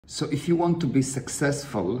So if you want to be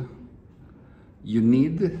successful, you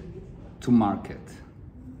need to market.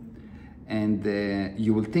 And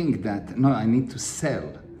you will think that, no, I need to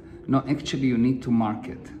sell. No, actually you need to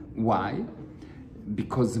market. Why?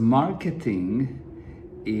 Because marketing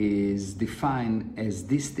is defined as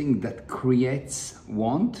this thing that creates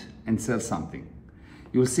want and sells something.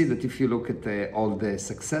 You'll see that if you look at all the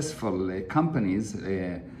successful companies,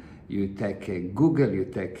 you take Google, you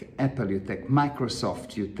take Apple, you take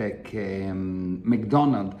Microsoft, you take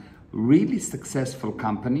McDonald's, really successful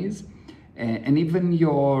companies, and even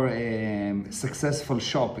your successful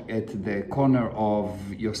shop at the corner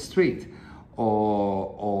of your street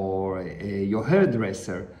or your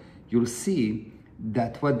hairdresser, you'll see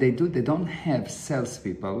that what they do, they don't have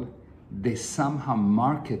salespeople, they somehow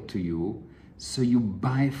market to you so you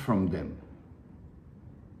buy from them.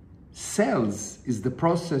 Sales is the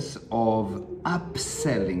process of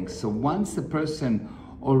upselling. So once a person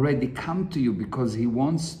already come to you because he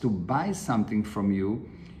wants to buy something from you,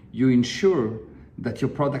 you ensure that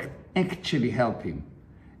your product actually help him.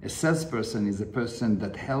 A salesperson is a person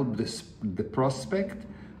that helps the prospect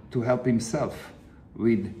to help himself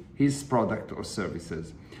with his product or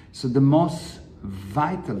services. So the most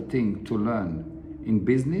vital thing to learn in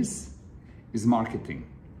business is marketing.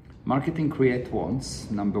 Marketing create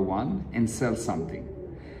wants, number one, and sell something.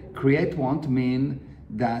 Create want mean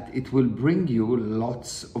that it will bring you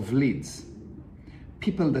lots of leads,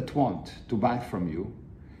 people that want to buy from you.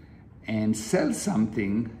 And sell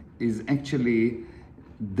something is actually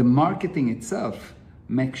the marketing itself.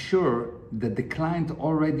 Make sure that the client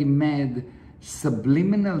already made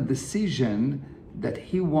subliminal decision that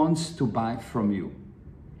he wants to buy from you.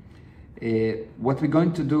 What we're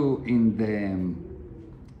going to do in the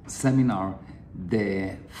seminar,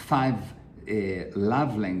 the 5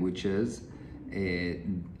 love languages,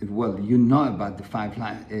 well, you know about the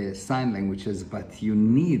 5 sign languages, but you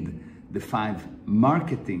need the 5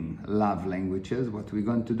 marketing love languages. What we're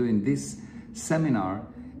going to do in this seminar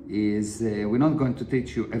is we're not going to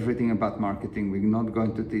teach you everything about marketing. We're not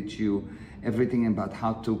going to teach you everything about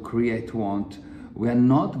how to create want. We're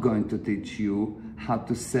not going to teach you how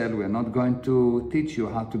to sell. We're not going to teach you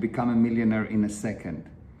how to become a millionaire in a second.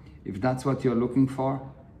 If that's what you're looking for,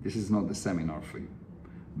 this is not the seminar for you.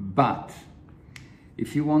 But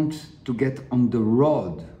if you want to get on the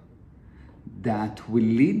road that will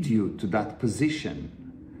lead you to that position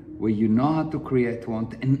where you know how to create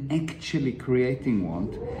want and actually creating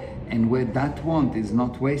want, and where that want is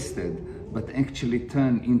not wasted, but actually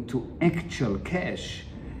turn into actual cash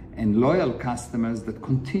and loyal customers that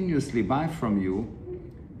continuously buy from you,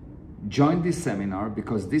 join this seminar,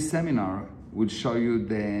 because this seminar will show you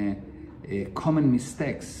the common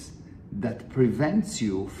mistakes that prevents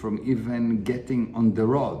you from even getting on the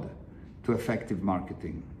road to effective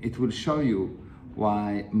marketing. It will show you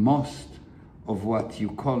why most of what you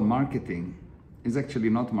call marketing is actually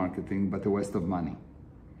not marketing, but a waste of money.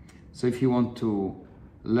 So if you want to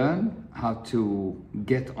learn how to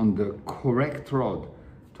get on the correct road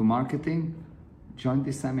to marketing, join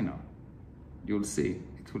this seminar. You'll see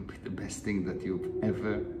it will be the best thing that you've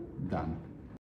ever done.